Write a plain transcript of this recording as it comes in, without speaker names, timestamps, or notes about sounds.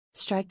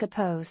strike a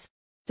pose.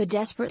 The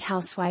Desperate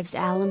Housewives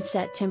alum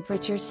set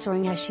temperatures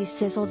soaring as she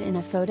sizzled in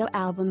a photo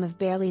album of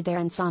barely their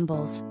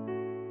ensembles.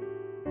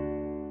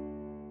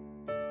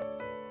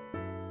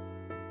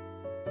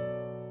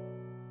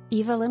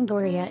 Eva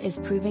Longoria is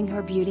proving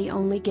her beauty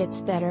only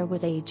gets better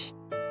with age.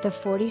 The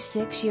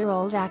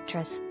 46-year-old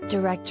actress,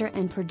 director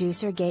and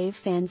producer gave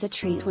fans a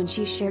treat when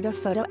she shared a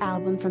photo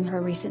album from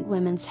her recent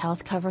women's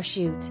health cover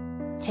shoot.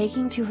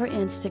 Taking to her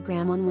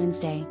Instagram on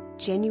Wednesday,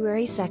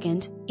 January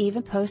 2nd,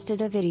 Eva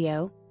posted a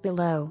video,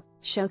 below,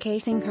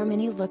 showcasing her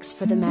many looks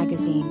for the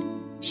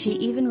magazine. She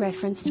even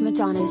referenced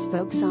Madonna's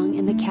folk song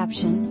in the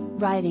caption,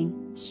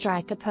 writing,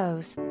 "Strike a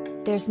pose.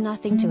 There's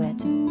nothing to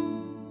it."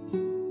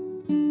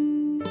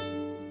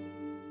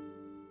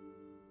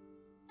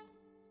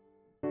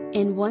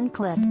 In one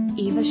clip,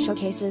 Eva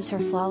showcases her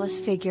flawless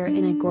figure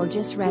in a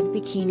gorgeous red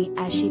bikini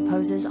as she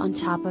poses on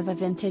top of a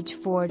vintage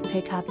Ford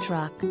pickup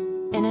truck.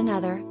 In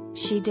another,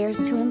 she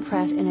dares to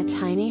impress in a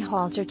tiny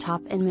halter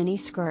top and mini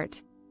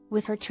skirt.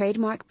 With her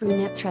trademark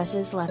brunette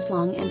tresses left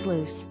long and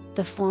loose,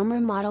 the former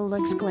model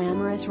looks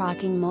glamorous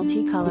rocking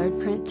multicolored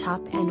print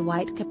top and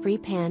white capri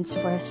pants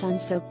for a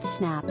sun-soaked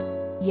snap.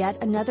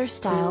 Yet another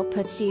style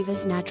puts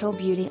Eva's natural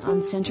beauty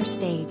on center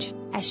stage,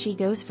 as she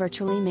goes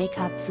virtually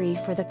makeup-free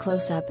for the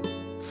close-up.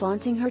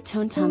 Flaunting her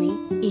toned tummy,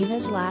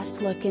 Eva's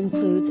last look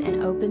includes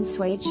an open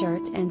suede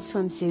shirt and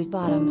swimsuit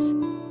bottoms.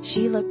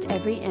 She looked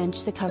every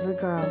inch the cover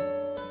girl.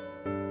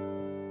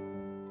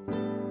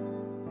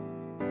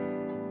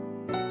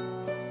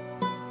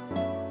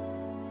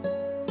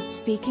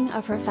 Speaking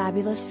of her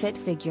fabulous fit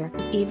figure,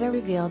 Eva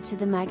revealed to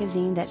the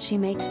magazine that she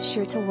makes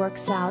sure to work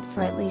out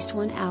for at least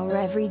 1 hour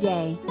every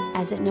day,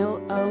 as it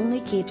not only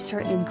keeps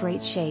her in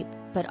great shape,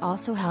 but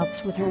also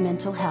helps with her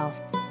mental health.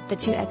 The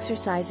two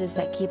exercises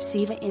that keeps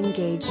Eva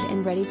engaged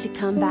and ready to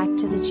come back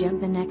to the gym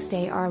the next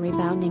day are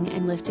rebounding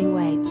and lifting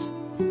weights.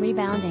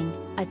 Rebounding,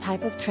 a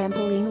type of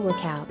trampoline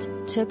workout,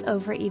 took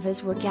over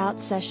Eva's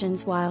workout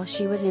sessions while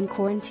she was in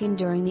quarantine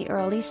during the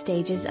early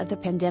stages of the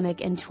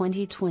pandemic in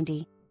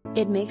 2020.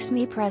 "It makes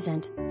me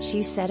present,"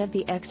 she said of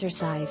the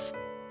exercise.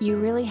 "You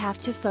really have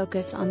to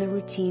focus on the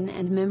routine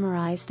and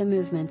memorize the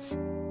movements.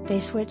 They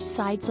switch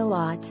sides a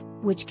lot,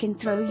 which can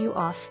throw you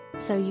off,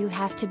 so you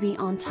have to be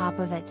on top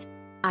of it.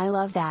 I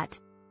love that."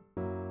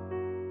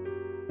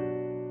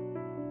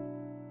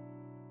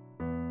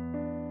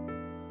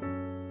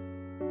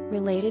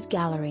 Related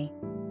gallery.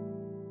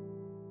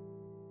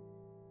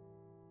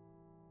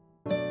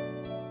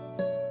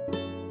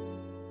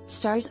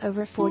 Stars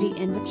over 40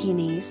 in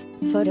bikinis,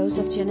 photos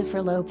of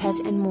Jennifer Lopez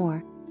and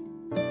more.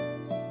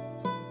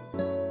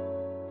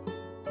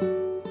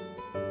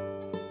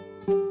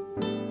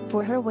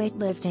 For her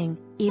weightlifting,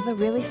 Eva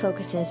really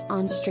focuses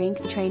on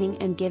strength training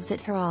and gives it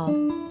her all.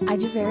 "I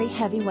do very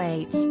heavy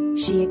weights,"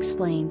 she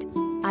explained.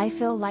 "I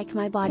feel like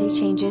my body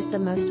changes the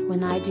most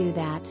when I do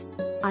that.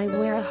 I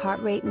wear a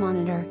heart rate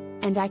monitor,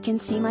 and I can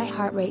see my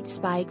heart rate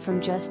spike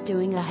from just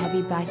doing a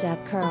heavy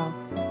bicep curl.